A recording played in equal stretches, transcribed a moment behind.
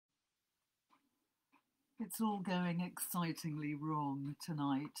It's all going excitingly wrong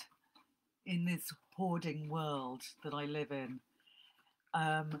tonight in this hoarding world that I live in.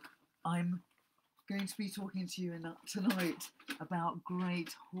 I'm going to be talking to you tonight about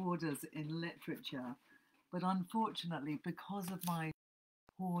great hoarders in literature, but unfortunately, because of my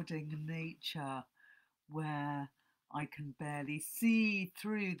hoarding nature, where I can barely see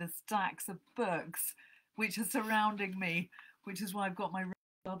through the stacks of books which are surrounding me, which is why I've got my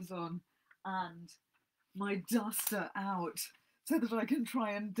gloves on and my duster out so that I can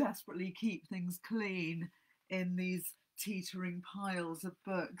try and desperately keep things clean in these teetering piles of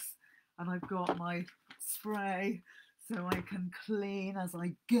books. And I've got my spray so I can clean as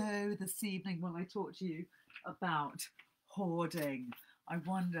I go this evening when I talk to you about hoarding. I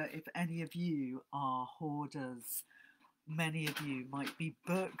wonder if any of you are hoarders. Many of you might be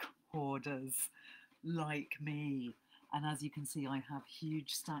book hoarders like me. And as you can see, I have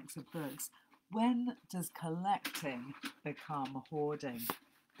huge stacks of books. When does collecting become hoarding?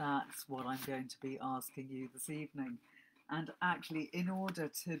 That's what I'm going to be asking you this evening. And actually, in order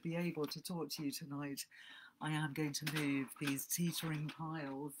to be able to talk to you tonight, I am going to move these teetering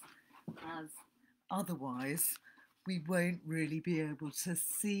piles, as otherwise we won't really be able to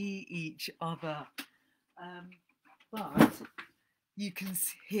see each other. But you can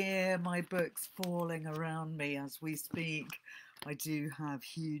hear my books falling around me as we speak. I do have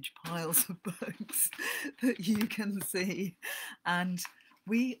huge piles of books that you can see. And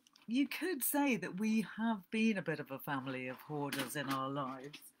you could say that we have been a bit of a family of hoarders in our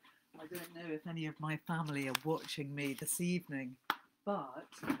lives. I don't know if any of my family are watching me this evening, but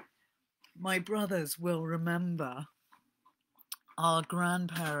my brothers will remember our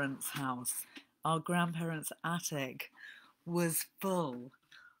grandparents' house, our grandparents' attic was full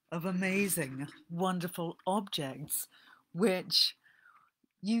of amazing, wonderful objects, which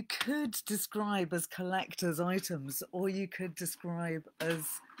you could describe as collector's items, or you could describe as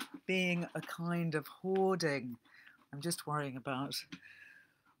being a kind of hoarding. I'm just worrying about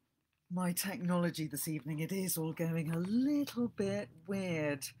my technology this evening. It is all going a little bit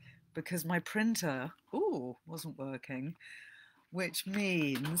weird because my printer, wasn't working, which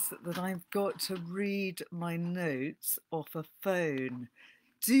means that I've got to read my notes off a phone.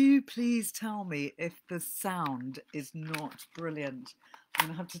 Do please tell me if the sound is not brilliant. I'm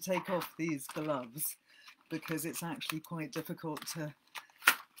going to have to take off these gloves because it's actually quite difficult to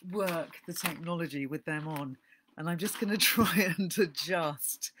work the technology with them on. And I'm just going to try and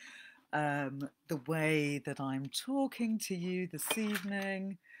adjust the way that I'm talking to you this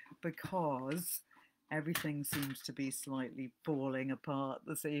evening because everything seems to be slightly falling apart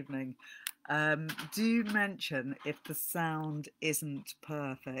this evening. Do mention if the sound isn't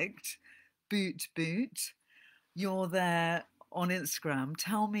perfect. Boot, you're there on Instagram.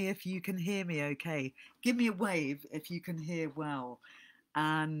 Tell me if you can hear me okay. Give me a wave if you can hear well.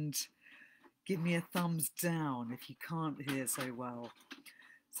 And give me a thumbs down if you can't hear so well.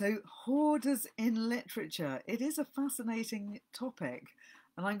 So, hoarders in literature. It is a fascinating topic.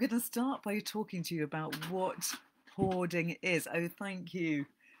 And I'm going to start by talking to you about what hoarding is. Oh, thank you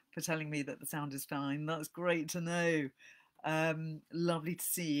for telling me that the sound is fine. That's great to know. Lovely to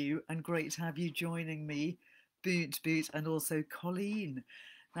see you and great to have you joining me, Boot, and also Colleen.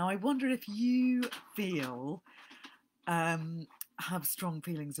 Now, I wonder if you have strong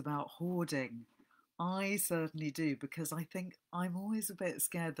feelings about hoarding. I certainly do, because I think I'm always a bit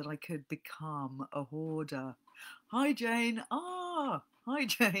scared that I could become a hoarder. Hi, Jane. Hi,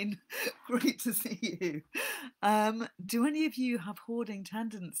 Jane. Great to see you. Do any of you have hoarding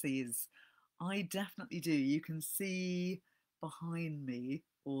tendencies? I definitely do. You can see behind me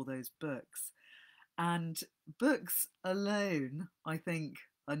all those books. And books alone, I think,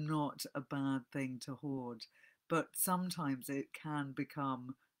 are not a bad thing to hoard. But sometimes it can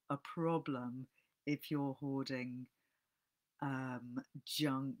become a problem if you're hoarding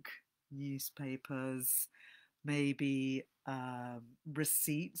junk newspapers, maybe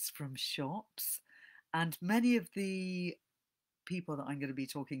receipts from shops. And many of the people that I'm going to be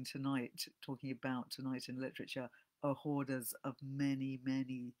talking about tonight in literature are hoarders of many,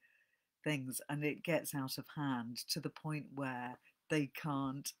 many things. And it gets out of hand to the point where they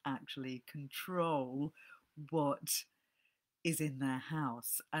can't actually control what is in their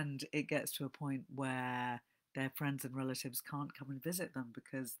house. And it gets to a point where their friends and relatives can't come and visit them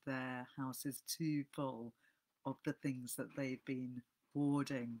because their house is too full of the things that they've been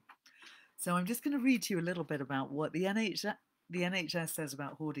hoarding. So I'm just going to read to you a little bit about what the NHS says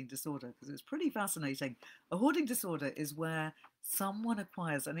about hoarding disorder, because it's pretty fascinating. A hoarding disorder is where someone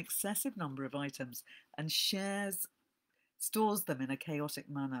acquires an excessive number of items and stores them in a chaotic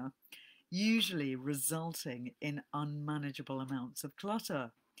manner. usually resulting in unmanageable amounts of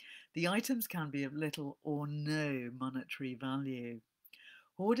clutter. The items can be of little or no monetary value.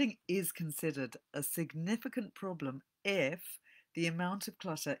 Hoarding is considered a significant problem if the amount of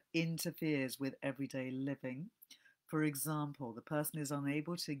clutter interferes with everyday living. For example, the person is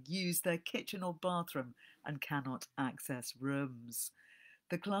unable to use their kitchen or bathroom and cannot access rooms.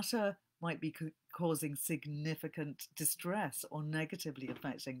 The clutter might be causing significant distress or negatively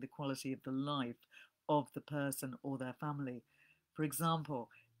affecting the quality of the life of the person or their family. For example,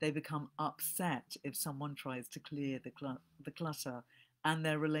 they become upset if someone tries to clear the clutter and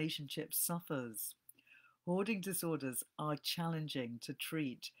their relationship suffers. Hoarding disorders are challenging to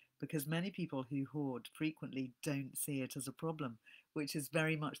treat because many people who hoard frequently don't see it as a problem, which is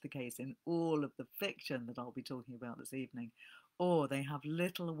very much the case in all of the fiction that I'll be talking about this evening, or they have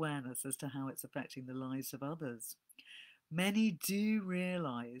little awareness as to how it's affecting the lives of others. Many do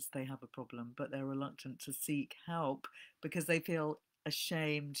realise they have a problem, but they're reluctant to seek help because they feel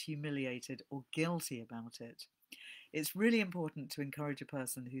ashamed, humiliated, or guilty about it. It's really important to encourage a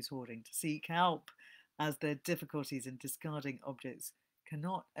person who's hoarding to seek help, as their difficulties in discarding objects can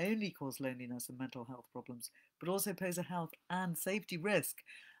not only cause loneliness and mental health problems, but also pose a health and safety risk.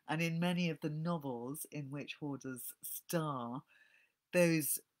 And in many of the novels in which hoarders star,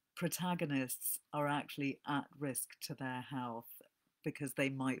 those protagonists are actually at risk to their health because they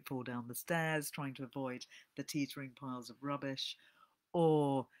might fall down the stairs trying to avoid the teetering piles of rubbish,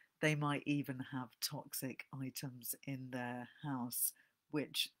 or they might even have toxic items in their house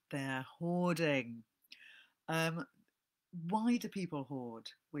which they're hoarding. Why do people hoard?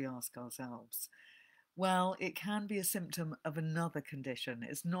 We ask ourselves. Well, it can be a symptom of another condition.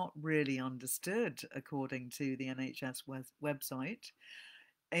 It's not really understood according to the NHS website.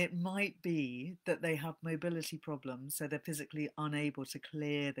 It might be that they have mobility problems, so they're physically unable to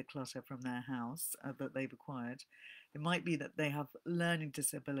clear the clutter from their house that they've acquired. It might be that they have learning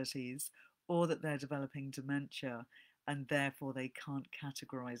disabilities or that they're developing dementia and therefore they can't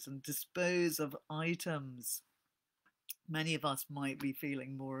categorize and dispose of items. Many of us might be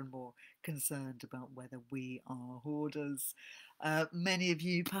feeling more and more concerned about whether we are hoarders. Many of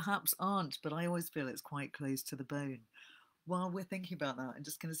you perhaps aren't, but I always feel it's quite close to the bone. While we're thinking about that, I'm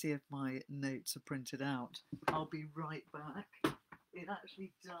just going to see if my notes are printed out. I'll be right back. It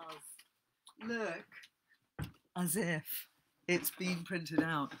actually does look as if it's been printed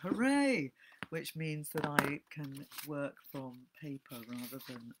out. Hooray! Which means that I can work from paper rather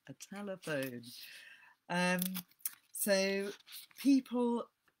than a telephone. So people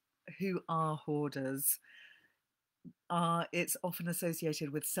who are hoarders it's often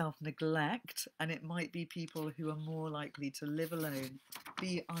associated with self-neglect, and it might be people who are more likely to live alone,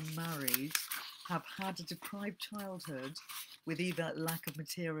 be unmarried, have had a deprived childhood with either lack of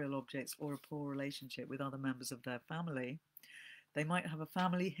material objects or a poor relationship with other members of their family. They might have a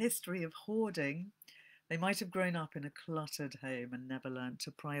family history of hoarding. They might have grown up in a cluttered home and never learned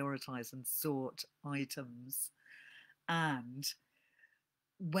to prioritise and sort items. And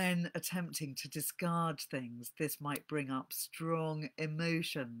when attempting to discard things, this might bring up strong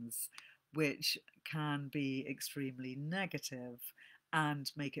emotions, which can be extremely negative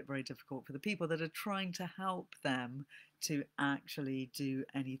and make it very difficult for the people that are trying to help them to actually do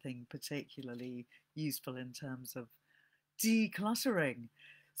anything particularly useful in terms of decluttering.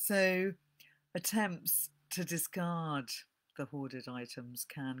 So attempts to discard the hoarded items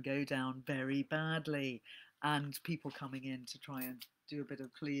can go down very badly, and people coming in to try and do a bit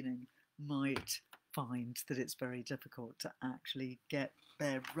of cleaning might find that it's very difficult to actually get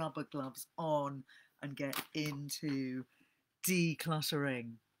their rubber gloves on and get into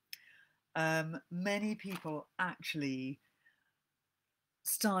decluttering. Many people actually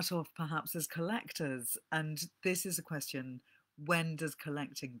start off perhaps as collectors, and this is a question: when does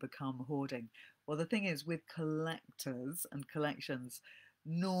collecting become hoarding? Well, the thing is, with collectors and collections,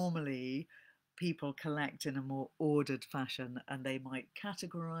 normally people collect in a more ordered fashion, and they might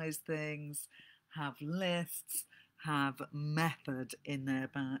categorize things, have lists, have method in their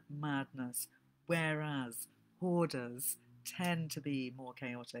madness, whereas hoarders tend to be more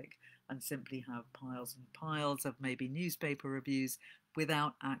chaotic and simply have piles and piles of maybe newspaper reviews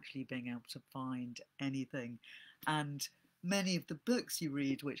without actually being able to find anything. And many of the books you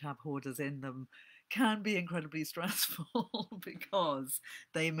read which have hoarders in them can be incredibly stressful because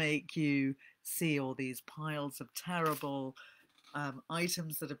they make you see all these piles of terrible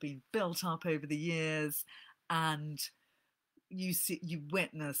items that have been built up over the years, and you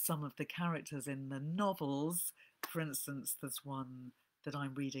witness some of the characters in the novels. For instance, there's one that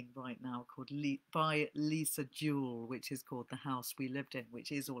I'm reading right now by Lisa Jewell, which is called The House We Lived In,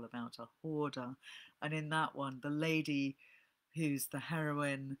 which is all about a hoarder. And in that one, the lady who's the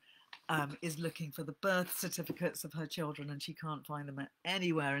heroine is looking for the birth certificates of her children, and she can't find them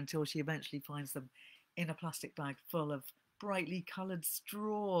anywhere until she eventually finds them in a plastic bag full of brightly coloured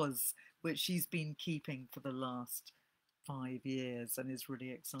straws, which she's been keeping for the last 5 years, and is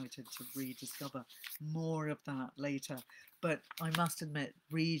really excited to rediscover more of that later. But I must admit,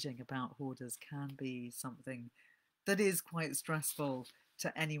 reading about hoarders can be something that is quite stressful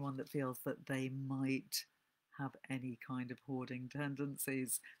to anyone that feels that they might have any kind of hoarding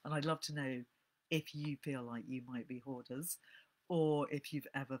tendencies. And I'd love to know if you feel like you might be hoarders, or if you've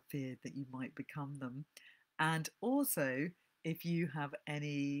ever feared that you might become them. And also, if you have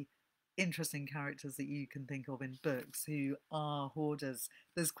any interesting characters that you can think of in books who are hoarders.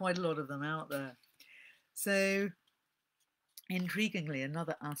 There's quite a lot of them out there. So, intriguingly,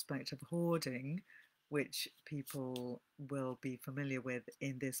 another aspect of hoarding, which people will be familiar with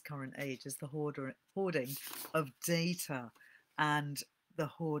in this current age, is the hoarding of data and the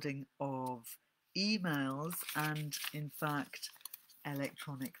hoarding of emails and, in fact,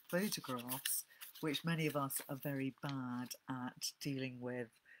 electronic photographs, which many of us are very bad at dealing with,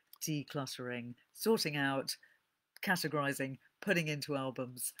 decluttering, sorting out, categorizing, putting into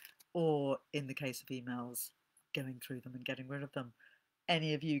albums, or in the case of emails, going through them and getting rid of them.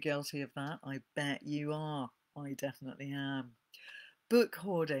 Any of you guilty of that? I bet you are. I definitely am. Book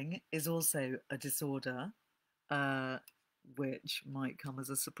hoarding is also a disorder, which might come as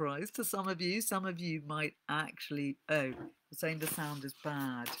a surprise to some of you. Some of you might actually... Oh, you're saying the sound is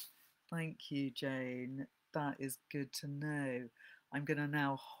bad. Thank you, Jane. That is good to know. I'm going to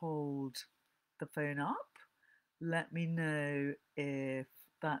now hold the phone up. Let me know if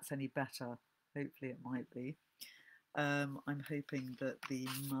that's any better. Hopefully it might be. I'm hoping that the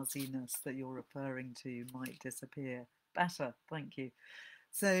muzziness that you're referring to might disappear. Better, thank you.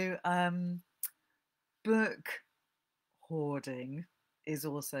 So, book hoarding is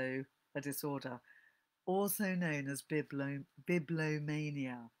also a disorder, also known as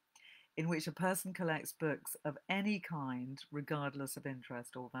bibliomania, in which a person collects books of any kind, regardless of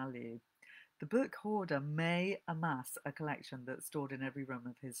interest or value. The book hoarder may amass a collection that's stored in every room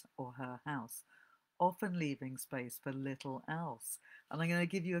of his or her house, often leaving space for little else. And I'm going to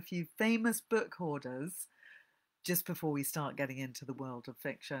give you a few famous book hoarders just before we start getting into the world of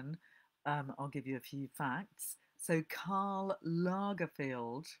fiction. I'll give you a few facts. So Karl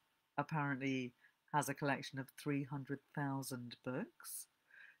Lagerfeld apparently has a collection of 300,000 books.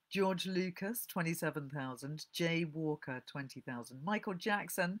 George Lucas, 27,000. Jay Walker, 20,000. Michael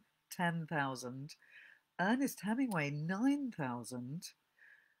Jackson, 10,000. Ernest Hemingway, 9,000.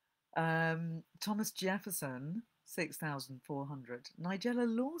 Thomas Jefferson, 6,400. Nigella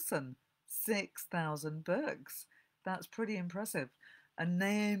Lawson, 6,000 books. That's pretty impressive. And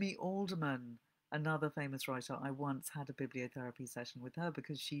Naomi Alderman, another famous writer. I once had a bibliotherapy session with her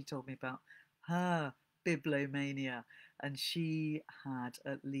because she told me about her bibliomania, and she had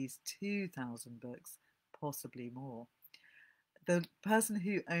at least 2,000 books, possibly more. The person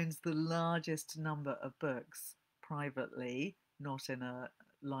who owns the largest number of books privately, not in a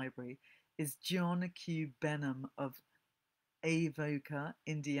library, is John Q. Benham of Avoca,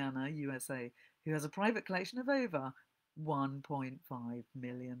 Indiana, USA, who has a private collection of over 1.5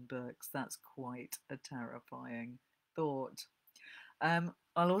 million books. That's quite a terrifying thought.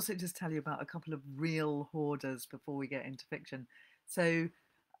 I'll also just tell you about a couple of real hoarders before we get into fiction. So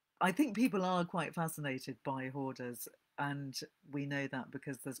I think people are quite fascinated by hoarders, and we know that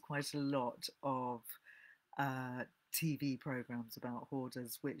because there's quite a lot of TV programs about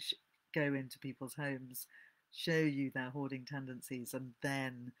hoarders which go into people's homes, show you their hoarding tendencies, and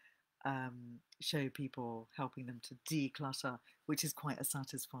then show people helping them to declutter, which is quite a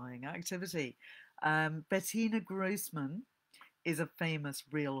satisfying activity. Bettina Grossman is a famous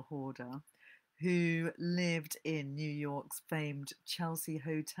real hoarder who lived in New York's famed Chelsea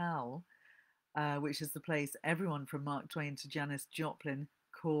Hotel, which is the place everyone from Mark Twain to Janis Joplin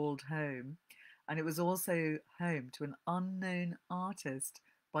called home. And it was also home to an unknown artist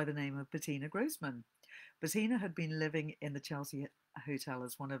by the name of Bettina Grossman. Bettina had been living in the Chelsea Hotel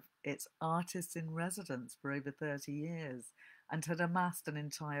as one of its artists in residence for over 30 years and had amassed an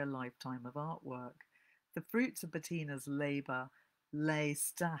entire lifetime of artwork. The fruits of Bettina's labour lay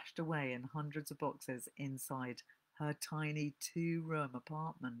stashed away in hundreds of boxes inside her tiny 2-room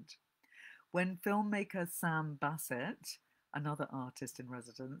apartment. When filmmaker Sam Bassett, another artist in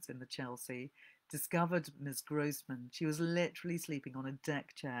residence in the Chelsea, discovered Ms. Grossman, she was literally sleeping on a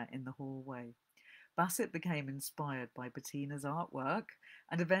deck chair in the hallway. Bassett became inspired by Bettina's artwork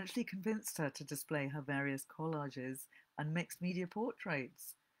and eventually convinced her to display her various collages and mixed media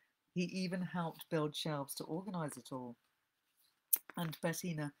portraits. He even helped build shelves to organise it all. And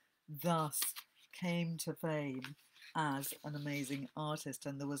Bettina thus came to fame as an amazing artist.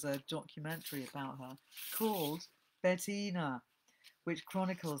 And there was a documentary about her called Bettina, which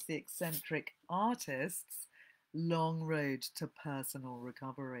chronicles the eccentric artist's long road to personal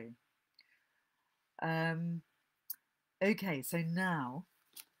recovery. Okay, so now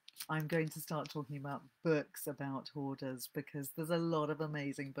I'm going to start talking about books about hoarders, because there's a lot of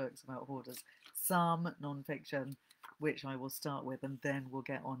amazing books about hoarders, some non-fiction, which I will start with, and then we'll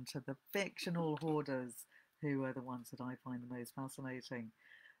get on to the fictional hoarders, who are the ones that I find the most fascinating.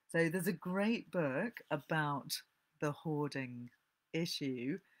 So there's a great book about the hoarding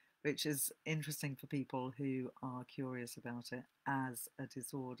issue, which is interesting for people who are curious about it as a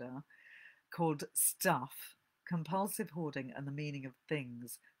disorder, called Stuff: Compulsive Hoarding and the Meaning of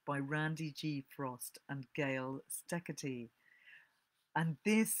Things by Randy G. Frost and Gail Steckety. And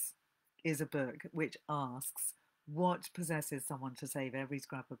this is a book which asks, what possesses someone to save every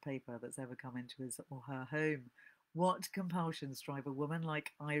scrap of paper that's ever come into his or her home? What compulsions drive a woman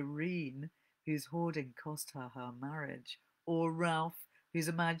like Irene, whose hoarding cost her her marriage? Or Ralph, whose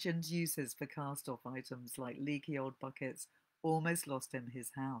imagined uses for cast-off items like leaky old buckets almost lost him his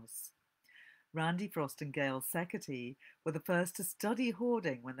house? Randy Frost and Gail Steckety were the first to study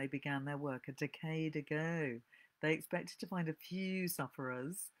hoarding when they began their work a decade ago. They expected to find a few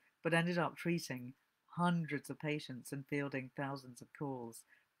sufferers, but ended up treating hundreds of patients and fielding thousands of calls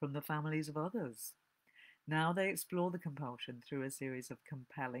from the families of others. Now they explore the compulsion through a series of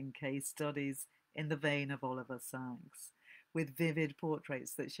compelling case studies in the vein of Oliver Sacks, with vivid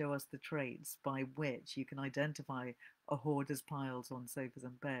portraits that show us the traits by which you can identify a hoarder's piles on sofas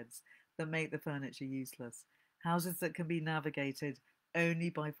and beds that make the furniture useless, houses that can be navigated only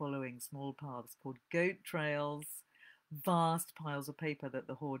by following small paths called goat trails, vast piles of paper that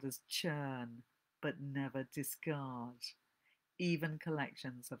the hoarders churn but never discard, even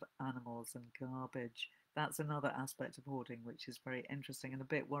collections of animals and garbage. That's another aspect of hoarding which is very interesting and a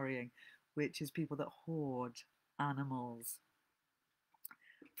bit worrying, which is people that hoard animals.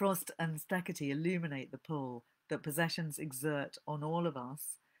 Frost and Steckety illuminate the pull that possessions exert on all of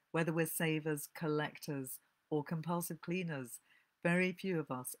us, whether we're savers, collectors, or compulsive cleaners. Very few of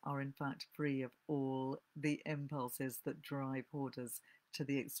us are in fact free of all the impulses that drive hoarders to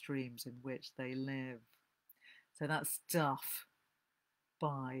the extremes in which they live. So that's Stuff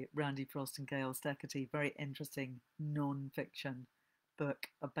by Randy Frost and Gail Steckety. Very interesting non-fiction book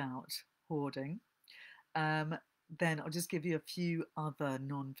about hoarding. Then I'll just give you a few other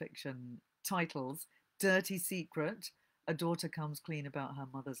non-fiction titles. Dirty Secret: A Daughter Comes Clean About Her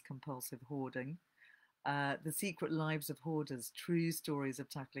Mother's Compulsive Hoarding. The Secret Lives of Hoarders: True Stories of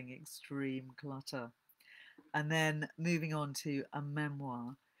Tackling Extreme Clutter. And then moving on to a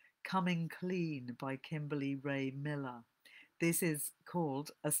memoir, Coming Clean by Kimberly Ray Miller. This is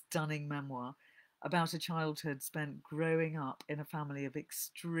called a stunning memoir about a childhood spent growing up in a family of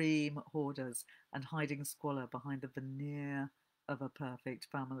extreme hoarders and hiding squalor behind the veneer of a perfect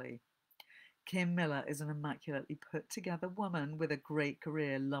family. Kim Miller is an immaculately put together woman with a great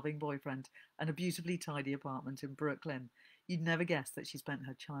career, loving boyfriend, and a beautifully tidy apartment in Brooklyn. You'd never guess that she spent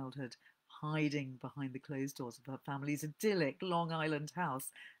her childhood hiding behind the closed doors of her family's idyllic Long Island house,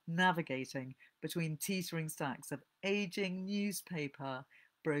 navigating between teetering stacks of aging newspaper,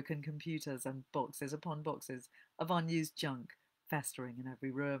 broken computers, and boxes upon boxes of unused junk festering in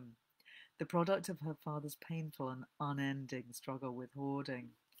every room. The product of her father's painful and unending struggle with hoarding.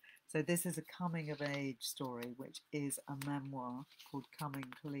 So this is a coming-of-age story, which is a memoir called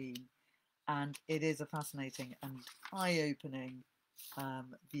Coming Clean. And it is a fascinating and eye-opening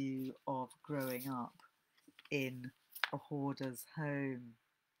view of growing up in a hoarder's home.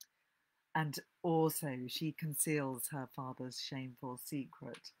 And also she conceals her father's shameful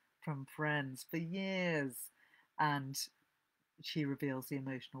secret from friends for years. And she reveals the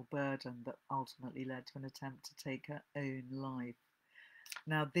emotional burden that ultimately led to an attempt to take her own life.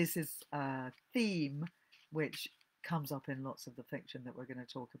 Now, this is a theme which comes up in lots of the fiction that we're going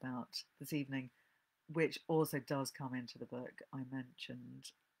to talk about this evening, which also does come into the book I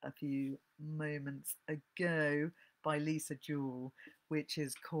mentioned a few moments ago by Lisa Jewell, which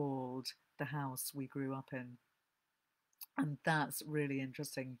is called The House We Grew Up In. And that's really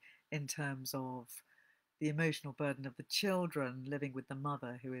interesting in terms of the emotional burden of the children living with the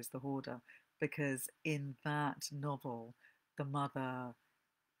mother who is the hoarder, because in that novel, the mother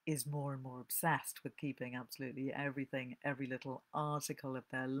is more and more obsessed with keeping absolutely everything, every little article of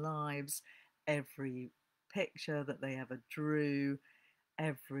their lives, every picture that they ever drew,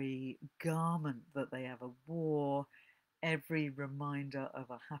 every garment that they ever wore, every reminder of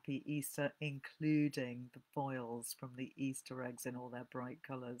a happy Easter, including the foils from the Easter eggs in all their bright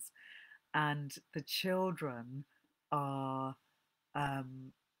colours. And the children are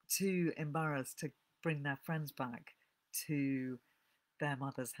too embarrassed to bring their friends back to their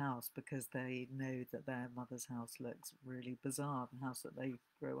mother's house because they know that their mother's house looks really bizarre, the house that they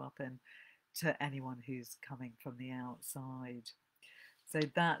grew up in, to anyone who's coming from the outside. So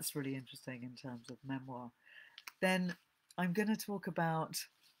that's really interesting in terms of memoir. Then I'm going to talk about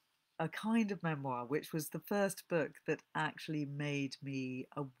a kind of memoir, which was the first book that actually made me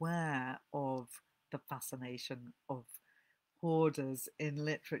aware of the fascination of hoarders in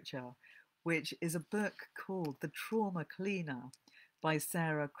literature, which is a book called The Trauma Cleaner by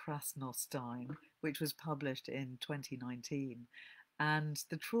Sarah Krasnostein, which was published in 2019. And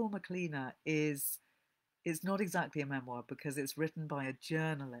The Trauma Cleaner is it's not exactly a memoir because it's written by a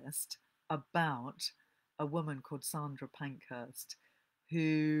journalist about a woman called Sandra Pankhurst,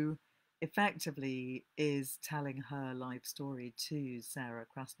 who effectively is telling her life story to Sarah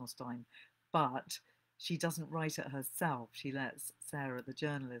Krasnostein, but she doesn't write it herself. She lets Sarah, the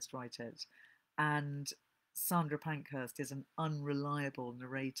journalist, write it. And Sandra Pankhurst is an unreliable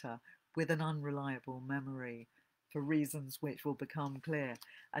narrator with an unreliable memory for reasons which will become clear.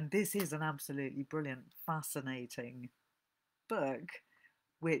 And this is an absolutely brilliant, fascinating book,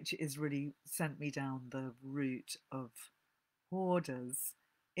 which has really sent me down the route of hoarders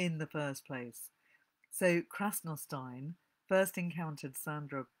in the first place. So Krasnostein first encountered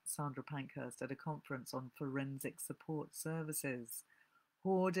Sandra Pankhurst at a conference on forensic support services.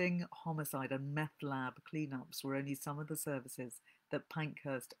 Hoarding, homicide, and meth lab cleanups were only some of the services that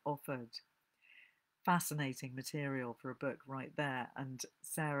Pankhurst offered. Fascinating material for a book right there. And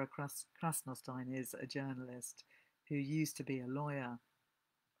Sarah Krasnostein is a journalist who used to be a lawyer.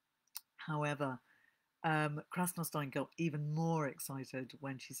 However, Krasnostein got even more excited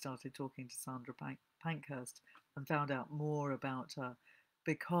when she started talking to Sandra Pankhurst and found out more about her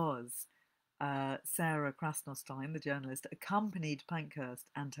because Sarah Krasnostein, the journalist, accompanied Pankhurst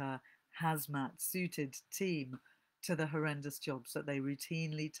and her hazmat suited team to the horrendous jobs that they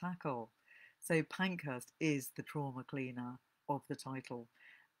routinely tackle. So Pankhurst is the trauma cleaner of the title,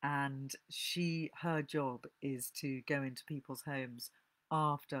 and her job is to go into people's homes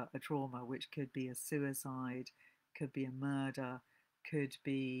after a trauma, which could be a suicide, could be a murder, could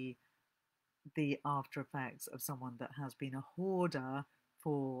be the after effects of someone that has been a hoarder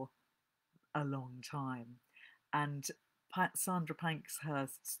for a long time. And Sandra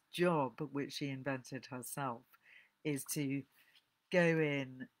Pankhurst's job, which she invented herself, is to go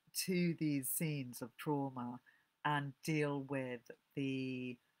in to these scenes of trauma and deal with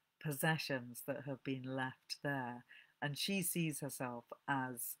the possessions that have been left there. And she sees herself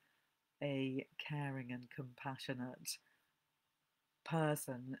as a caring and compassionate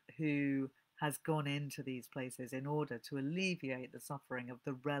person who has gone into these places in order to alleviate the suffering of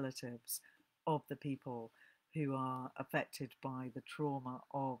the relatives of the people who are affected by the trauma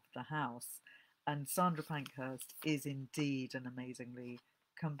of the house. And Sandra Pankhurst is indeed an amazingly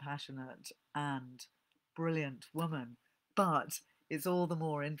compassionate and brilliant woman. But it's all the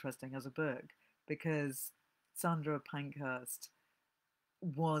more interesting as a book because Sandra Pankhurst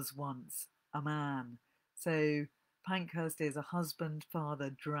was once a man. So Pankhurst is a husband, father,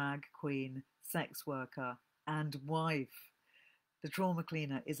 drag queen, sex worker, and wife. The Trauma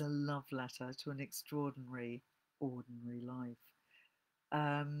Cleaner is a love letter to an extraordinary, ordinary life.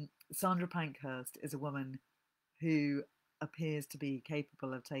 Sandra Pankhurst is a woman who appears to be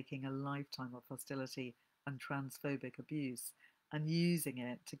capable of taking a lifetime of hostility and transphobic abuse and using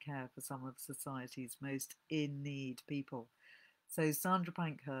it to care for some of society's most in-need people. So Sandra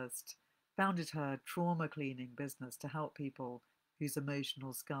Pankhurst founded her trauma cleaning business to help people whose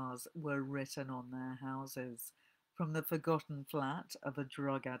emotional scars were written on their houses, from the forgotten flat of a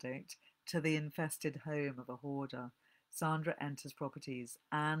drug addict to the infested home of a hoarder. Sandra enters properties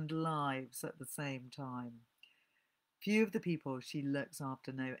and lives at the same time. Few of the people she looks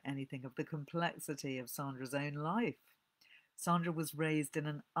after know anything of the complexity of Sandra's own life. Sandra was raised in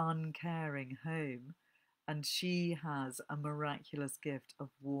an uncaring home, and she has a miraculous gift of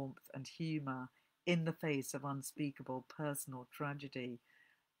warmth and humour in the face of unspeakable personal tragedy,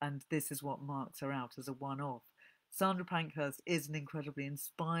 and this is what marks her out as a one-off. Sandra Pankhurst is an incredibly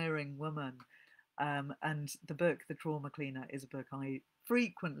inspiring woman, and the book, The Trauma Cleaner, is a book I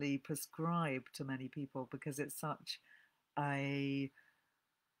frequently prescribe to many people because it's such a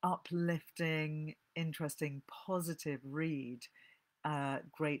uplifting, interesting, positive read.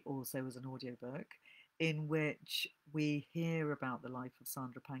 great also as an audiobook, in which we hear about the life of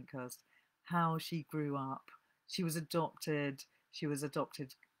Sandra Pankhurst, how she grew up. She was adopted. She was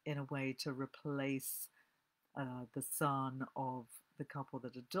adopted in a way to replace the son of the couple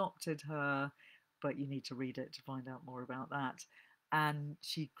that adopted her, but you need to read it to find out more about that. And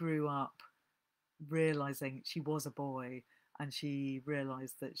she grew up realizing she was a boy, and she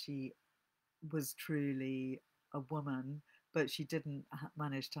realized that she was truly a woman, but she didn't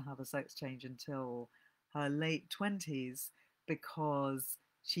manage to have a sex change until her late 20s because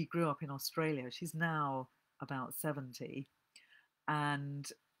she grew up in Australia. She's now about 70, and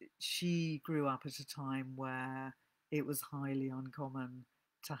she grew up at a time where it was highly uncommon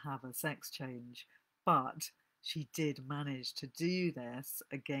to have a sex change, but she did manage to do this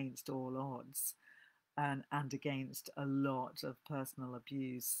against all odds, and against a lot of personal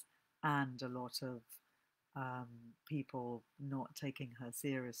abuse and a lot of um, people not taking her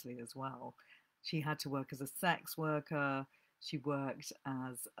seriously as well. She had to work as a sex worker. She worked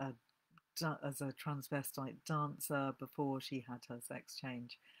as a transvestite dancer before she had her sex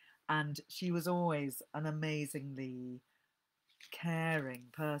change, and she was always an amazingly caring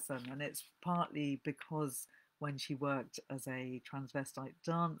person. And it's partly because when she worked as a transvestite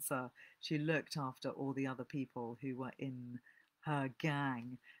dancer, she looked after all the other people who were in her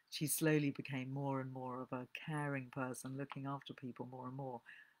gang. She slowly became more and more of a caring person, looking after people more and more.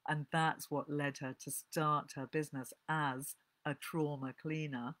 And that's what led her to start her business as a trauma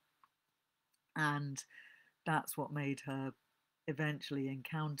cleaner. And that's what made her eventually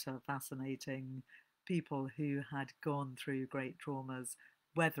encounter fascinating people who had gone through great traumas,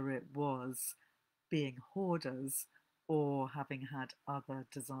 whether it was being hoarders or having had other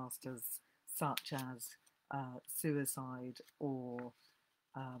disasters such as suicide or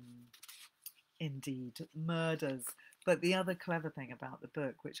um, indeed murders. But the other clever thing about the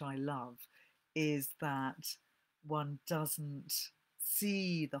book, which I love, is that one doesn't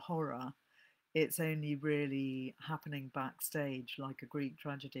see the horror. It's only really happening backstage, like a Greek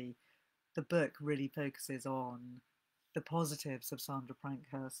tragedy. The book really focuses on the positives of Sandra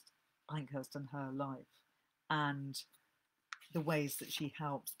Pankhurst and her life, and the ways that she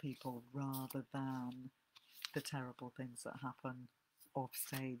helps people rather than the terrible things that happen off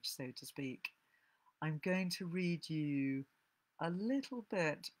stage, so to speak. I'm going to read you a little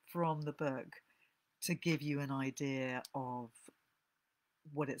bit from the book to give you an idea of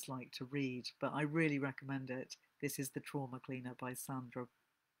what it's like to read, but I really recommend it. This is The Trauma Cleaner by Sandra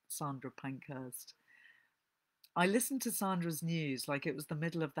Pankhurst. I listened to Sandra's news like it was the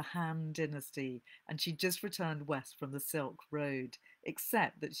middle of the Han Dynasty and she'd just returned west from the Silk Road,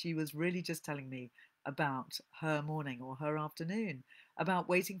 except that she was really just telling me about her morning or her afternoon, about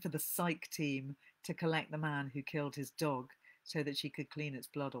waiting for the psych team to collect the man who killed his dog so that she could clean its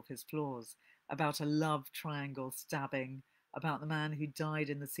blood off his floors, about a love triangle stabbing, about the man who died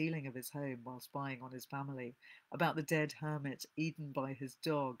in the ceiling of his home while spying on his family, about the dead hermit eaten by his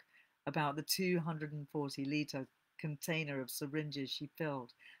dog, about the 240-litre container of syringes she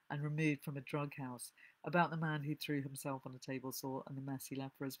filled and removed from a drug house, about the man who threw himself on a table saw and the mess he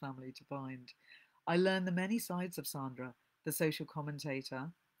left for his family to find. I learned the many sides of Sandra, the social commentator.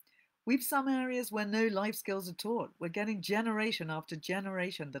 We've some areas where no life skills are taught. We're getting generation after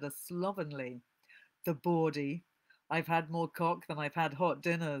generation that are slovenly. The bawdy. I've had more cock than I've had hot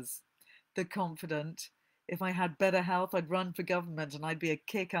dinners. The confident. If I had better health, I'd run for government and I'd be a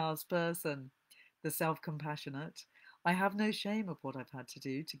kick-ass person. The self-compassionate. I have no shame of what I've had to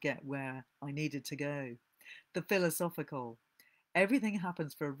do to get where I needed to go. The philosophical. Everything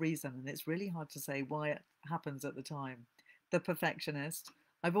happens for a reason and it's really hard to say why it happens at the time. The perfectionist.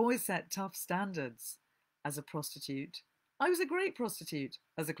 I've always set tough standards. As a prostitute. I was a great prostitute.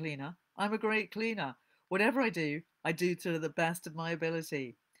 As a cleaner. I'm a great cleaner. Whatever I do to the best of my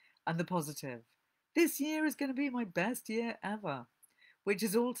ability. And the positive. This year is going to be my best year ever. Which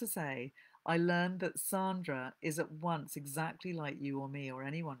is all to say, I learned that Sandra is at once exactly like you or me or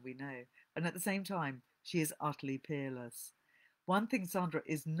anyone we know, and at the same time, she is utterly peerless. One thing Sandra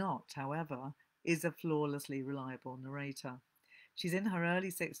is not, however, is a flawlessly reliable narrator. She's in her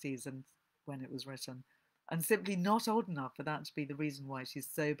early 60s and when it was written, and simply not old enough for that to be the reason why she's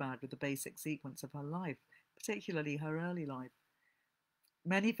so bad with the basic sequence of her life, particularly her early life.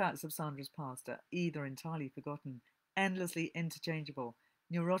 Many facts of Sandra's past are either entirely forgotten, endlessly interchangeable,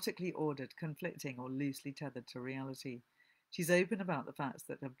 neurotically ordered, conflicting, or loosely tethered to reality. She's open about the facts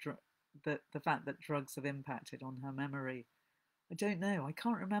the fact that drugs have impacted on her memory. I don't know, I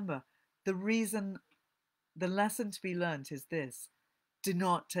can't remember. The lesson to be learnt is this: do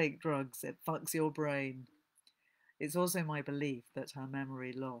not take drugs, it fucks your brain. It's also my belief that her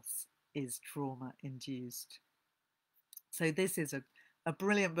memory loss is trauma induced. So this is a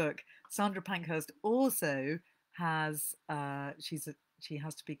brilliant book. Sandra Pankhurst also has she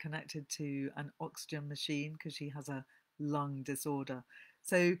has to be connected to an oxygen machine because she has a lung disorder.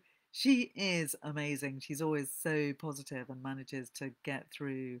 So she is amazing. She's always so positive and manages to get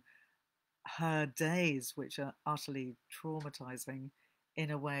through her days, which are utterly traumatizing, in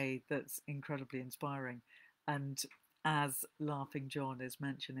a way that's incredibly inspiring. And as Laughing John is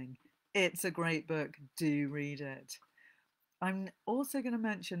mentioning, it's a great book. Do read it. I'm also going to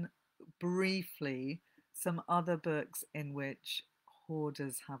mention briefly some other books in which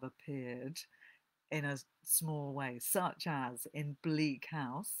hoarders have appeared in a small way, such as in Bleak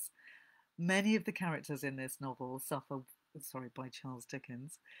House. Many of the characters in this novel by Charles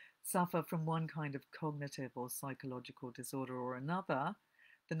Dickens, suffer from one kind of cognitive or psychological disorder or another.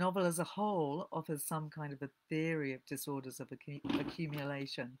 The novel as a whole offers some kind of a theory of disorders of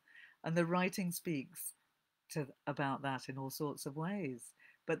accumulation, and the writing speaks about that in all sorts of ways.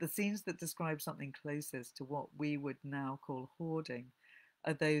 But the scenes that describe something closest to what we would now call hoarding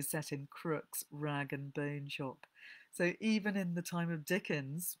are those set in Crook's rag and bone shop. So even in the time of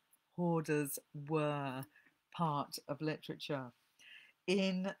Dickens, hoarders were part of literature.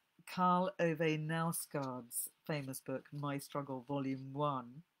 In Karl Ove Knausgaard's famous book, My Struggle, Volume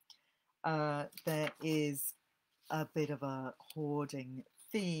 1, there is a bit of a hoarding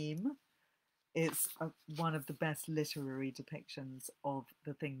theme. It's one of the best literary depictions of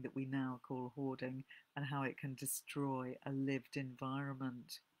the thing that we now call hoarding and how it can destroy a lived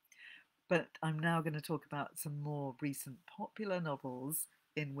environment. But I'm now going to talk about some more recent popular novels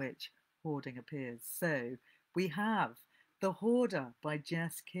in which hoarding appears. So we have The Hoarder by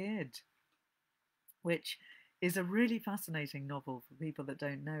Jess Kidd, which is a really fascinating novel for people that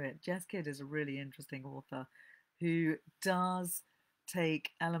don't know it. Jess Kidd is a really interesting author who does take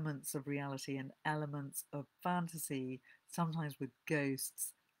elements of reality and elements of fantasy, sometimes with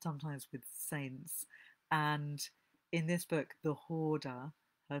ghosts, sometimes with saints. And in this book, The Hoarder,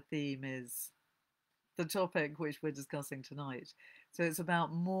 her theme is the topic which we're discussing tonight. So it's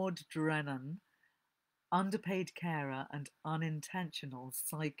about Maud Drennan, underpaid carer and unintentional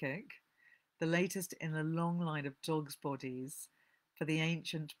psychic, the latest in a long line of dogs' bodies for the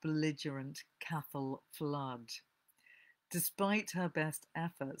ancient belligerent Cathal Flood. Despite her best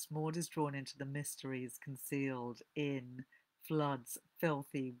efforts, Maud is drawn into the mysteries concealed in Flood's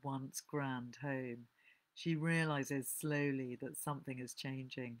filthy, once grand home. She realizes slowly that something is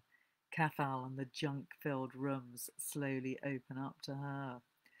changing. Cathal and the junk-filled rooms slowly open up to her.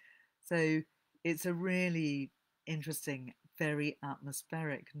 So it's a really interesting, very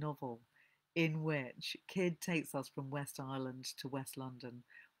atmospheric novel in which Kidd takes us from West Ireland to West London,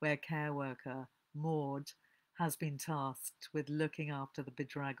 where care worker Maud has been tasked with looking after the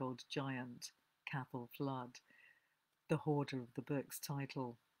bedraggled giant Cathal Flood, the hoarder of the book's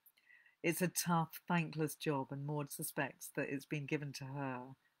title. It's a tough, thankless job, and Maud suspects that it's been given to her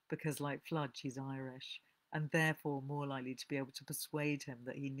because, like Flood, she's Irish, and therefore more likely to be able to persuade him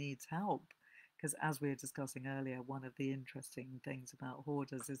that he needs help. Because, as we were discussing earlier, one of the interesting things about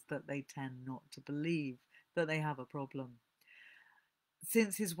hoarders is that they tend not to believe that they have a problem.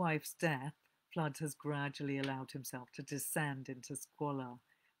 Since his wife's death, Flood has gradually allowed himself to descend into squalor,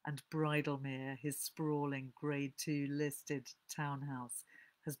 and Bridlemere, his sprawling Grade 2 listed townhouse,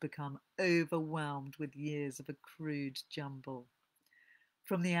 has become overwhelmed with years of a crude jumble.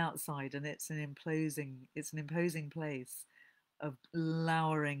 From the outside, and it's an imposing place of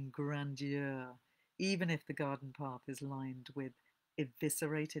lowering grandeur, even if the garden path is lined with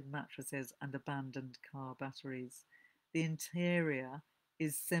eviscerated mattresses and abandoned car batteries. The interior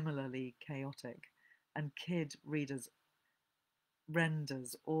is similarly chaotic, and Kidd readers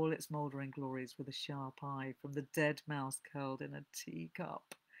renders all its mouldering glories with a sharp eye, from the dead mouse curled in a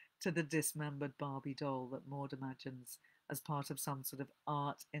teacup to the dismembered Barbie doll that Maud imagines as part of some sort of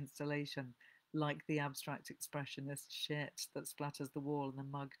art installation, like the abstract expressionist shit that splatters the wall and the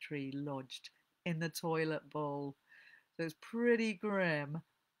mug tree lodged in the toilet bowl. So it's pretty grim,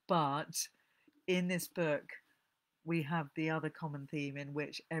 but in this book we have the other common theme in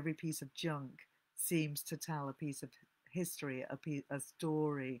which every piece of junk seems to tell a piece of history, a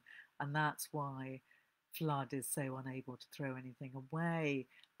story, and that's why Flood is so unable to throw anything away.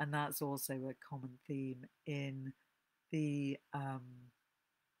 And that's also a common theme in the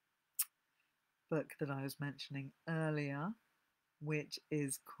book that I was mentioning earlier, which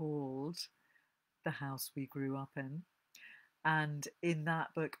is called The House We Grew Up In. And in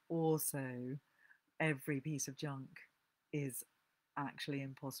that book also, every piece of junk is actually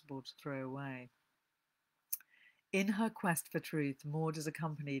impossible to throw away. In her quest for truth, Maud is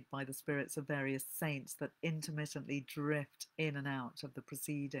accompanied by the spirits of various saints that intermittently drift in and out of the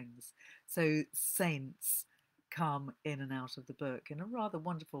proceedings. So saints come in and out of the book in a rather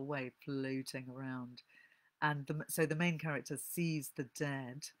wonderful way, floating around. And so the main character sees the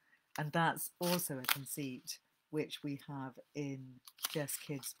dead, and that's also a conceit which we have in Jess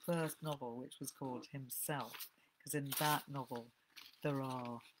Kidd's first novel, which was called Himself, because in that novel there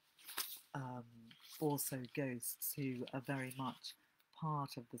are also ghosts who are very much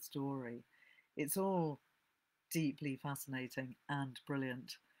part of the story. It's all deeply fascinating and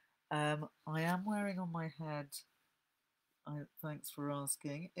brilliant. I am wearing on my head, thanks for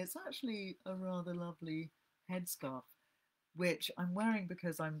asking, it's actually a rather lovely headscarf, which I'm wearing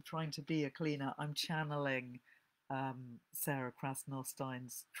because I'm trying to be a cleaner. I'm channeling Sarah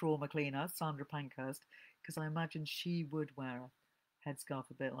Krasnostein's trauma cleaner, Sandra Pankhurst, because I imagine she would wear a headscarf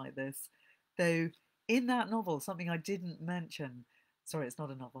a bit like this. Though in that novel, something I didn't mention, sorry, it's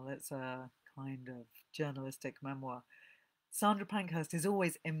not a novel, it's a kind of journalistic memoir. Sandra Pankhurst is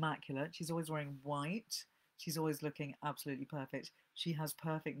always immaculate. She's always wearing white. She's always looking absolutely perfect. She has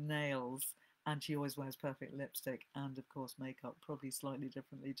perfect nails and she always wears perfect lipstick and, of course, makeup, probably slightly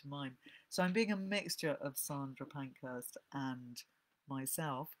differently to mine. So I'm being a mixture of Sandra Pankhurst and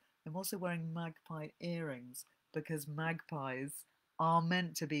myself. I'm also wearing magpie earrings because magpies are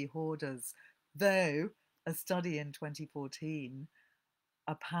meant to be hoarders, though a study in 2014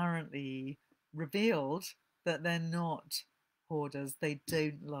 apparently revealed that they're not hoarders. They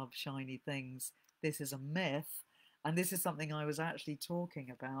don't love shiny things. This is a myth. And this is something I was actually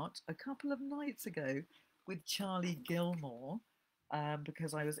talking about a couple of nights ago with Charlie Gilmore,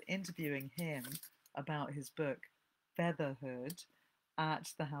 because I was interviewing him about his book Featherhood at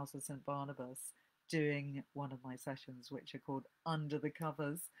the House of St. Barnabas, doing one of my sessions, which are called Under the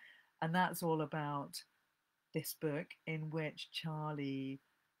Covers. And that's all about this book in which Charlie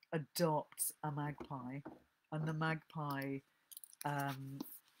adopts a magpie, and the magpie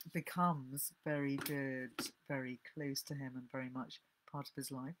becomes very good, very close to him, and very much part of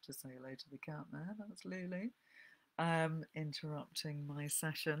his life. To say hello to the cat there, that's Lulu, interrupting my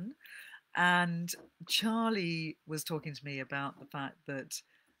session. And Charlie was talking to me about the fact that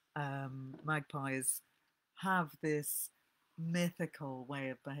magpies have this mythical way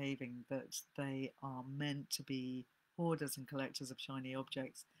of behaving, that they are meant to be hoarders and collectors of shiny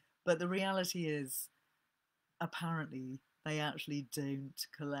objects. But the reality is, apparently, they actually don't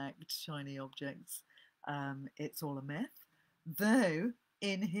collect shiny objects. It's all a myth. Though,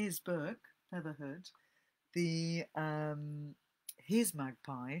 in his book, Featherhood, the his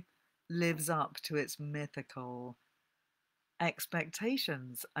magpie lives up to its mythical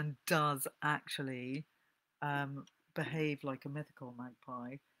expectations and does actually behave like a mythical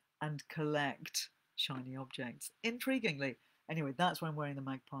magpie and collect shiny objects. Intriguingly. Anyway, that's why I'm wearing the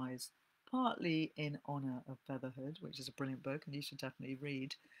magpies, partly in honour of Featherhood, which is a brilliant book and you should definitely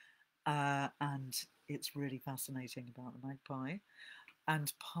read. And it's really fascinating about the magpie,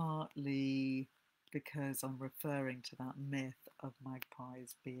 and partly because I'm referring to that myth of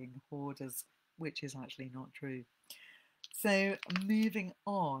magpies being hoarders, which is actually not true. So moving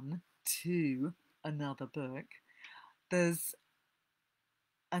on to another book, there's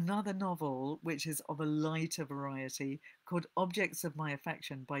another novel which is of a lighter variety called Objects of My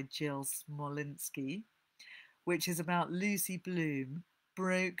Affection by Jill Smolinski, which is about Lucy Bloom,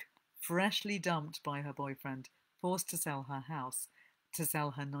 broke, freshly dumped by her boyfriend, forced to sell her house to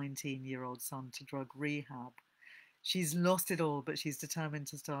sell her 19-year-old son to drug rehab. She's lost it all, but she's determined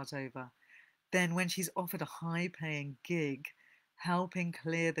to start over. Then, when she's offered a high-paying gig helping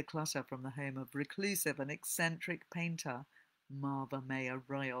clear the clutter from the home of reclusive and eccentric painter Marva Mayer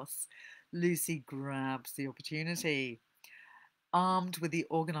Rios, Lucy grabs the opportunity. Armed with the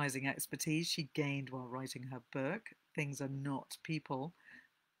organising expertise she gained while writing her book, Things Are Not People,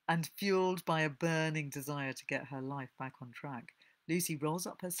 and fuelled by a burning desire to get her life back on track, Lucy rolls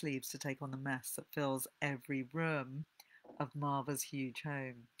up her sleeves to take on the mess that fills every room of Marva's huge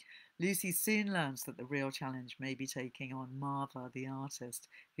home. Lucy soon learns that the real challenge may be taking on Marva, the artist,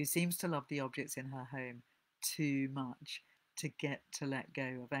 who seems to love the objects in her home too much to get to let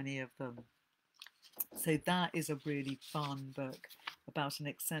go of any of them. So that is a really fun book about an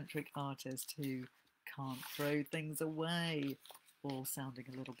eccentric artist who can't throw things away, all sounding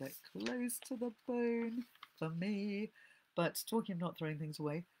a little bit close to the bone for me. But talking of not throwing things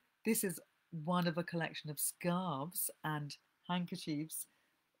away, this is one of a collection of scarves and handkerchiefs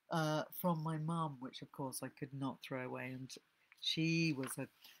from my mum, which of course I could not throw away, and she was a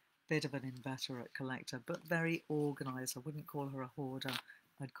bit of an inveterate collector, but very organised. I wouldn't call her a hoarder,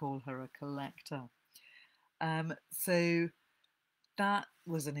 I'd call her a collector. So that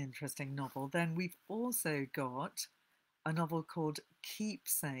was an interesting novel. Then we've also got a novel called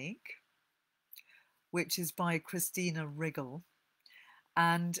Keepsake, which is by Christina Riggle.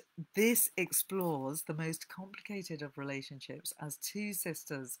 And this explores the most complicated of relationships as two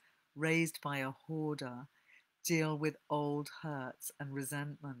sisters raised by a hoarder deal with old hurts and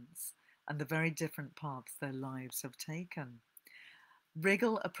resentments and the very different paths their lives have taken.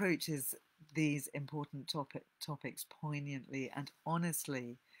 Riggle approaches these important topics poignantly and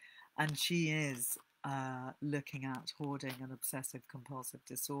honestly, and she is looking at hoarding and obsessive compulsive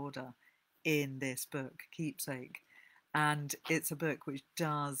disorder in this book, Keepsake. And it's a book which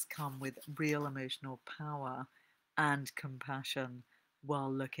does come with real emotional power and compassion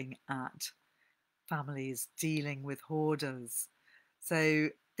while looking at families dealing with hoarders. So,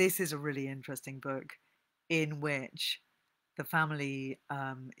 this is a really interesting book in which the family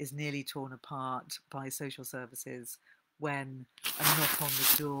is nearly torn apart by social services when a knock on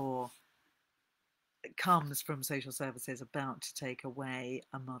the door comes from social services about to take away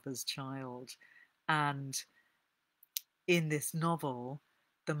a mother's child. And in this novel,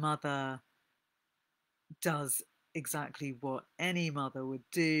 the mother does exactly what any mother would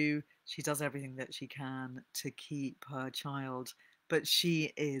do. She does everything that she can to keep her child, but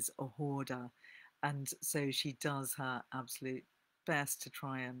she is a hoarder. And so she does her absolute best to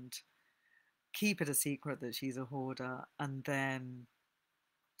try and keep it a secret that she's a hoarder and then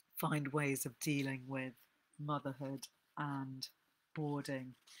find ways of dealing with motherhood and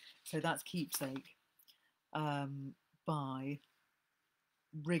hoarding. So that's Keepsake by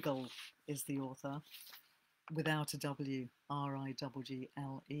Riggle is the author, without a W,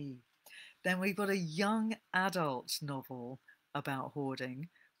 Riggle. Then we've got a young adult novel about hoarding,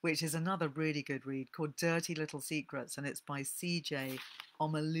 which is another really good read called Dirty Little Secrets, and it's by CJ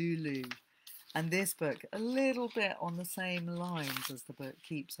Omalulu. And this book, a little bit on the same lines as the book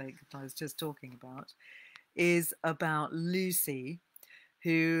Keepsake that I was just talking about, is about Lucy,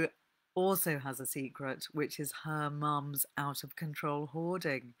 who also has a secret, which is her mum's out of control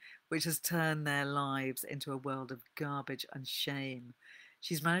hoarding, which has turned their lives into a world of garbage and shame.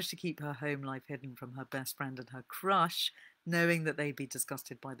 She's managed to keep her home life hidden from her best friend and her crush, knowing that they'd be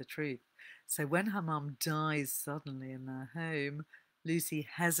disgusted by the truth. So when her mum dies suddenly in their home, Lucy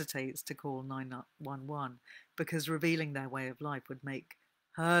hesitates to call 911 because revealing their way of life would make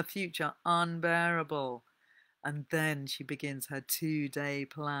her future unbearable. And then she begins her 2-day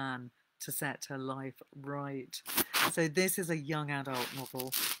plan to set her life right. So this is a young adult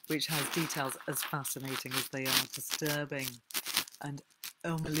novel which has details as fascinating as they are disturbing. And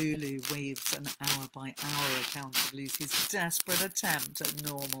Omalulu weaves an hour-by-hour account of Lucy's desperate attempt at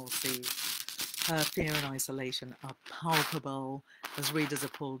normalcy. Her fear and isolation are palpable as readers are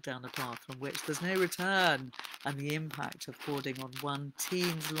pulled down a path from which there's no return, and the impact of hoarding on one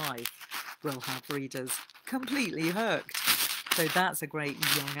teen's life will have readers completely hooked. So that's a great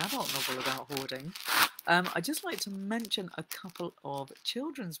young adult novel about hoarding. I'd just like to mention a couple of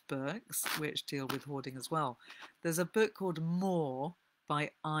children's books which deal with hoarding as well. There's a book called More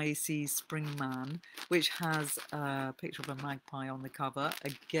by I.C. Springman, which has a picture of a magpie on the cover,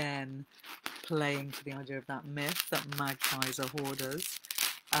 again playing to the idea of that myth that magpies are hoarders.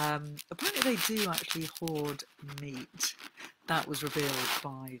 Apparently they do actually hoard meat. That was revealed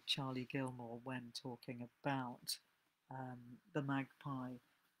by Charlie Gilmore when talking about the magpie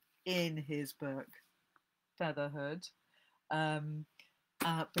in his book Featherhood,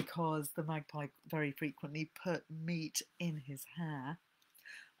 because the magpie very frequently put meat in his hair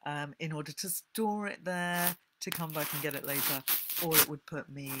in order to store it there, to come back and get it later, or it would put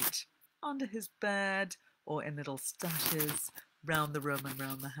meat under his bed or in little stashes round the room and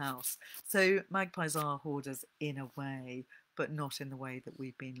round the house. So magpies are hoarders in a way, but not in the way that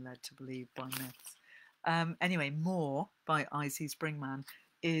we've been led to believe by myths. Anyway, More by I.C. Springman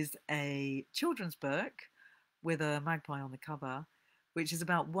is a children's book with a magpie on the cover, which is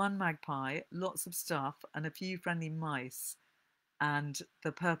about one magpie, lots of stuff, and a few friendly mice. And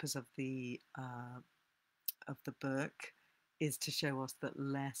the purpose of the book is to show us that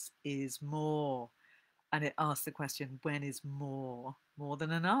less is more. And it asks the question, when is more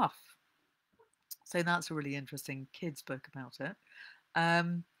than enough? So that's a really interesting kids book about it.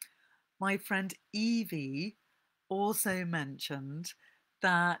 My friend Evie also mentioned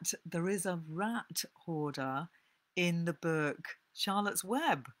that there is a rat hoarder in the book Charlotte's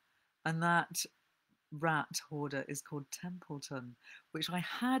Web, and that rat hoarder is called Templeton, which I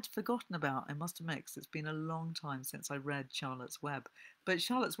had forgotten about, I must admit, because it's been a long time since I read Charlotte's Web. But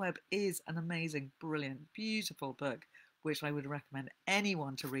Charlotte's Web is an amazing, brilliant, beautiful book which I would recommend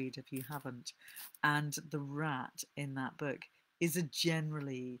anyone to read if you haven't. And the rat in that book is a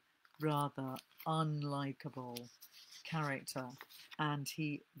generally rather unlikable character, and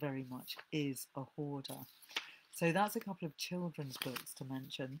he very much is a hoarder. So that's a couple of children's books to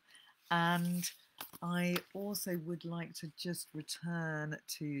mention. And I also would like to just return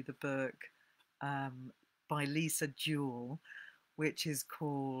to the book by Lisa Jewell, which is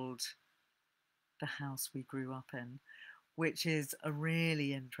called The House We Grew Up In, which is a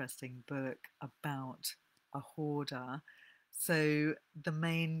really interesting book about a hoarder. So the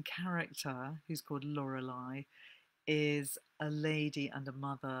main character, who's called Lorelei, is a lady and a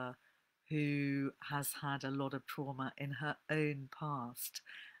mother who has had a lot of trauma in her own past,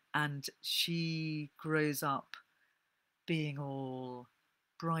 and she grows up being all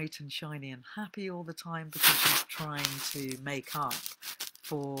bright and shiny and happy all the time because she's trying to make up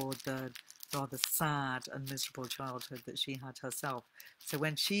for the rather sad and miserable childhood that she had herself. So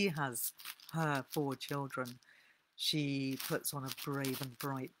when she has her 4 children, she puts on a brave and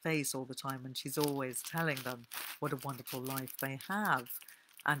bright face all the time, and she's always telling them what a wonderful life they have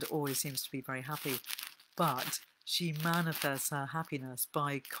and always seems to be very happy. But she manifests her happiness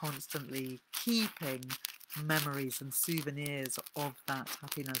by constantly keeping memories and souvenirs of that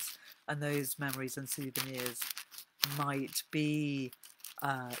happiness. And those memories and souvenirs might be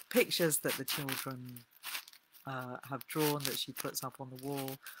pictures that the children have drawn that she puts up on the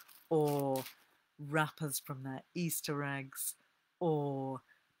wall, or wrappers from their Easter eggs, or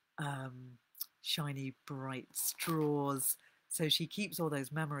shiny bright straws. So she keeps all those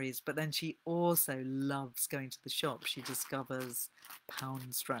memories, but then she also loves going to the shop. She discovers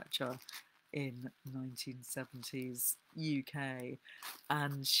Pound Stretcher in 1970s UK,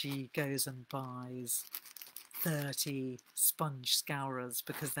 and she goes and buys 30 sponge scourers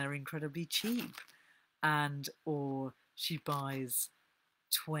because they're incredibly cheap, and or she buys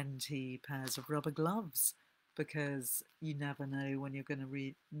 20 pairs of rubber gloves because you never know when you're going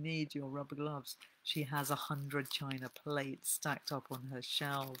to need your rubber gloves. She has 100 china plates stacked up on her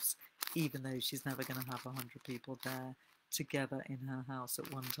shelves, even though she's never going to have 100 people there together in her house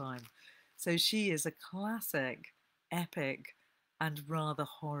at one time. So she is a classic, epic, and rather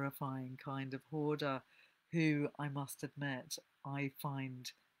horrifying kind of hoarder who, I must admit, I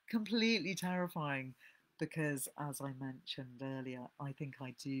find completely terrifying because, as I mentioned earlier, I think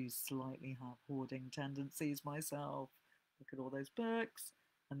I do slightly have hoarding tendencies myself. Look at all those books,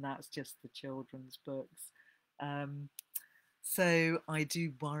 and that's just the children's books. So I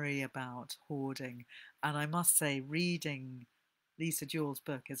do worry about hoarding, and I must say reading Lisa Jewell's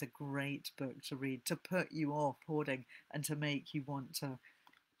book is a great book to read to put you off hoarding and to make you want to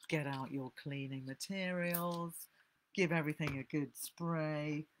get out your cleaning materials, give everything a good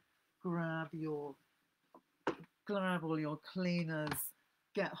spray, grab all your cleaners,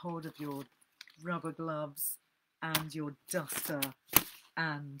 get hold of your rubber gloves and your duster,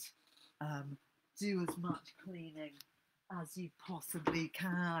 and do as much cleaning as you possibly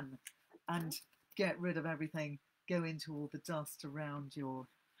can, and get rid of everything. Go into all the dust around your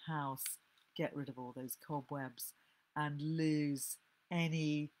house, get rid of all those cobwebs, and lose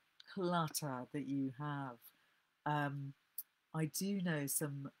any clutter that you have. I do know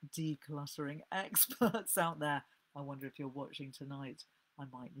some decluttering experts out there. I wonder if you're watching tonight. I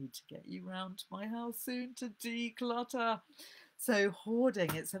might need to get you round to my house soon to declutter. So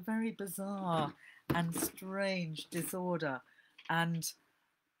hoarding, it's a very bizarre and strange disorder. And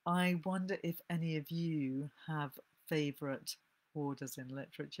I wonder if any of you have favourite hoarders in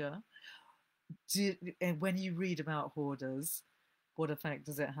literature. When you read about hoarders, what effect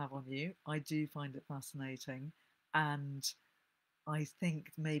does it have on you? I do find it fascinating. And I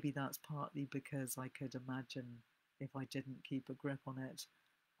think maybe that's partly because I could imagine if I didn't keep a grip on it,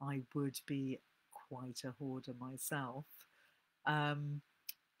 I would be quite a hoarder myself.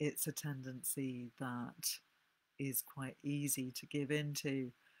 It's a tendency that is quite easy to give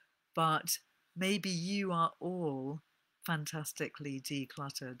into, but maybe you are all fantastically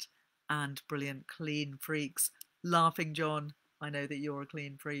decluttered and brilliant clean freaks. Laughing John, I know that you're a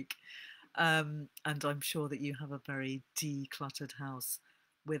clean freak. And I'm sure that you have a very decluttered house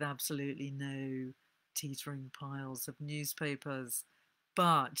with absolutely no teetering piles of newspapers.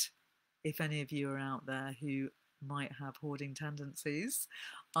 But if any of you are out there who might have hoarding tendencies,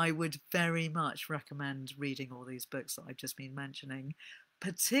 I would very much recommend reading all these books that I've just been mentioning,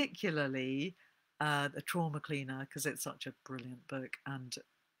 particularly The Trauma Cleaner, because it's such a brilliant book and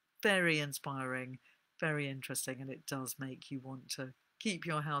very inspiring, very interesting, and it does make you want to keep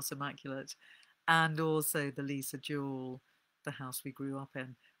your house immaculate. And also the Lisa Jewell, The House We Grew Up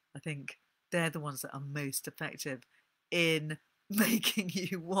In. I think they're the ones that are most effective in making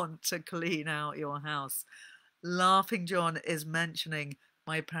you want to clean out your house. Laughing John is mentioning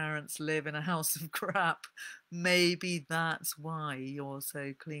my parents live in a house of crap. Maybe that's why you're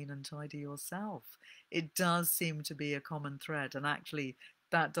so clean and tidy yourself. It does seem to be a common thread, and actually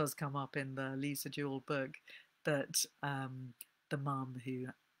that does come up in the Lisa Jewell book, that the mum who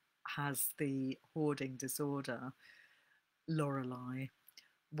has the hoarding disorder, Lorelei,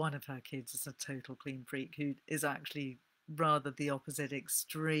 one of her kids is a total clean freak who is actually rather the opposite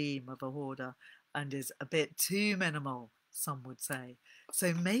extreme of a hoarder and is a bit too minimal, some would say.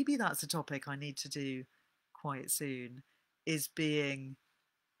 So maybe that's a topic I need to do quite soon, is being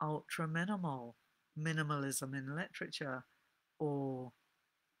ultra minimal, minimalism in literature, or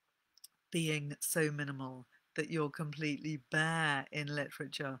being so minimal that you're completely bare in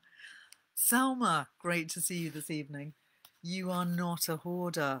literature. Selma, great to see you this evening. You are not a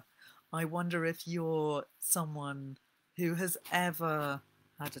hoarder. I wonder if you're someone who has ever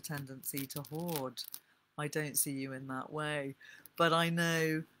had a tendency to hoard. I don't see you in that way, but I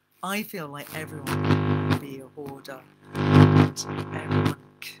feel like everyone can be a hoarder, and everyone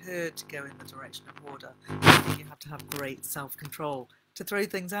could go in the direction of hoarder. I think you have to have great self-control to throw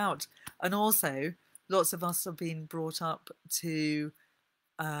things out. And also, lots of us have been brought up to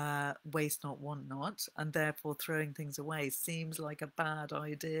waste not, want not, and therefore throwing things away seems like a bad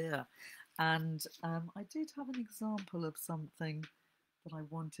idea. And I did have an example of something that I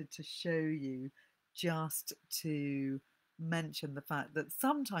wanted to show you, just to mention the fact that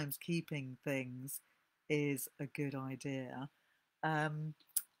sometimes keeping things is a good idea.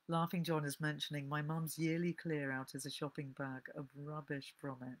 Laughing John is mentioning my mum's yearly clear out is a shopping bag of rubbish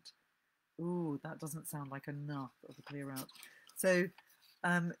from it. Ooh, that doesn't sound like enough of a clear out. So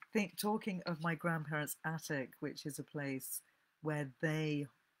talking of my grandparents' attic, which is a place where they,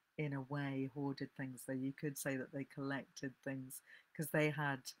 in a way, hoarded things. So you could say that they collected things because they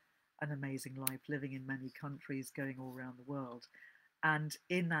had an amazing life living in many countries, going all around the world. And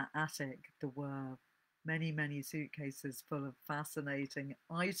in that attic, there were many, many suitcases full of fascinating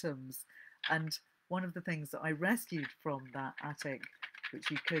items. And one of the things that I rescued from that attic,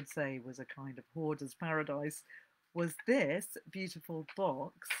 which you could say was a kind of hoarder's paradise, was this beautiful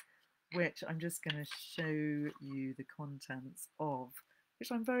box, which I'm just going to show you the contents of,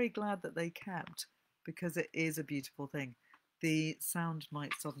 which I'm very glad that they kept because it is a beautiful thing. The sound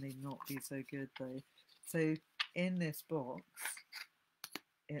might suddenly not be so good though. So in this box,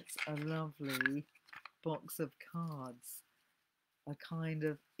 it's a lovely box of cards, a kind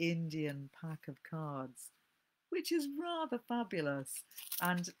of Indian pack of cards, which is rather fabulous.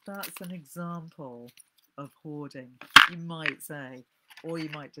 And that's an example of hoarding, you might say, or you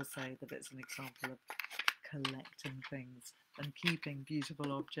might just say that it's an example of collecting things and keeping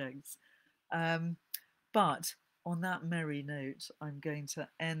beautiful objects. But on that merry note, I'm going to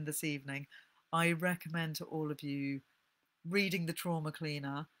end this evening. I recommend to all of you reading The Trauma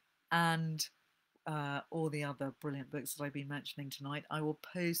Cleaner and all the other brilliant books that I've been mentioning tonight. I will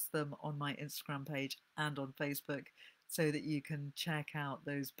post them on my Instagram page and on Facebook so that you can check out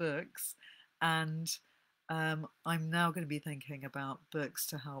those books. And I'm now going to be thinking about books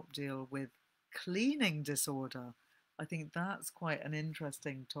to help deal with cleaning disorder. I think that's quite an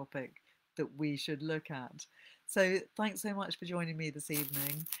interesting topic that we should look at. So thanks so much for joining me this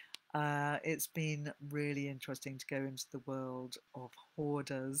evening. It's been really interesting to go into the world of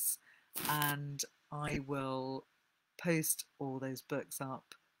hoarders, and I will post all those books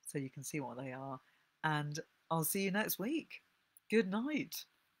up so you can see what they are, and I'll see you next week. Good night.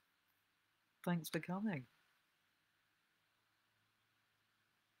 Thanks for coming.